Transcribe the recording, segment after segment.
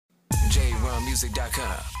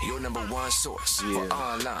SoundCloudMusic.com, your #1 source for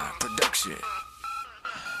online production.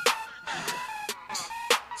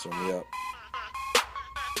 Turn me up.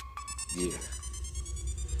 Yeah.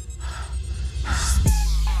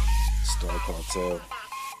 Star Cartel.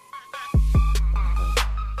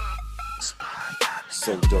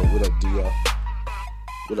 So dope. What up, D.R.?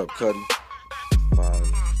 What up, Cuddy? 5,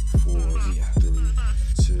 4, 3,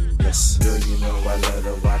 2, yes. Girl, you know I love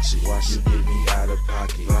to watch it. You get me out of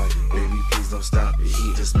pocket. Baby, please don't stop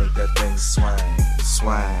it. Just make that thing swang,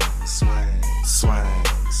 swang, swang, swang,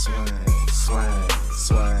 swang, swang,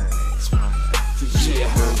 swang, swang. Yeah,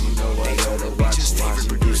 girl, you know I love to watch it.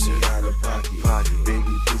 You get me out of pocket.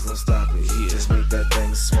 Baby, please don't stop it. Just make that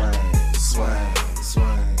thing swang, swang,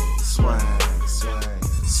 swang, swang, swang,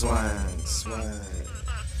 swang, swang.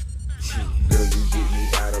 Girl, you get me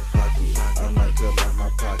out of pocket. I might come out my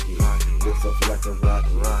pocket. Lift up like a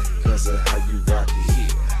rocket. Cause of how you rock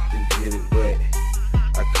it. You get it wet.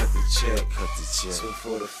 I cut the check. Swing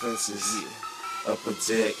for the fences. Upper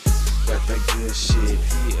deck. Got that good shit.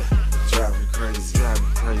 Driving crazy.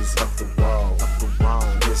 Up the wall.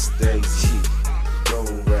 Miss Daisy. Go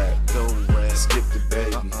rap. Skip the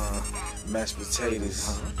baby. Mashed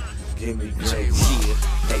potatoes. Give me gravy.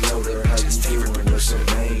 They told her how you doing, what your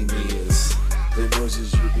name is. The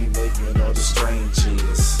noises you be making, all the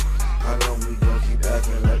strangers. How long we gon' keep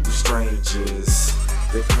acting like we strangers?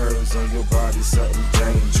 The curves on your body, something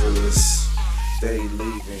dangerous. They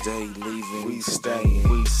leaving, we staying.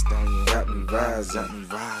 Got me rising,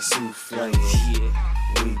 soufflé.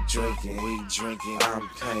 We drinking, I'm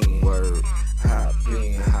paying. Word, hop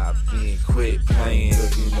in, quit playing.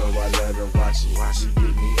 Cause you know I let her watch it. You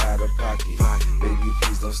get me out of pocket. Baby,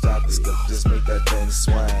 please don't stop it. Just make that thing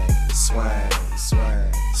swang, swang,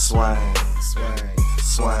 swang, swang, swang,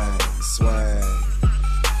 swang, swang.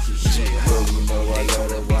 Girl, you know I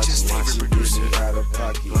let her watch it. You get me out of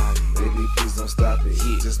pocket. Baby, please don't stop it.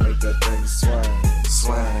 Just make that thing swang,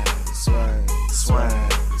 swang, swang, swang,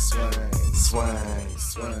 swang, swang,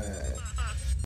 swang.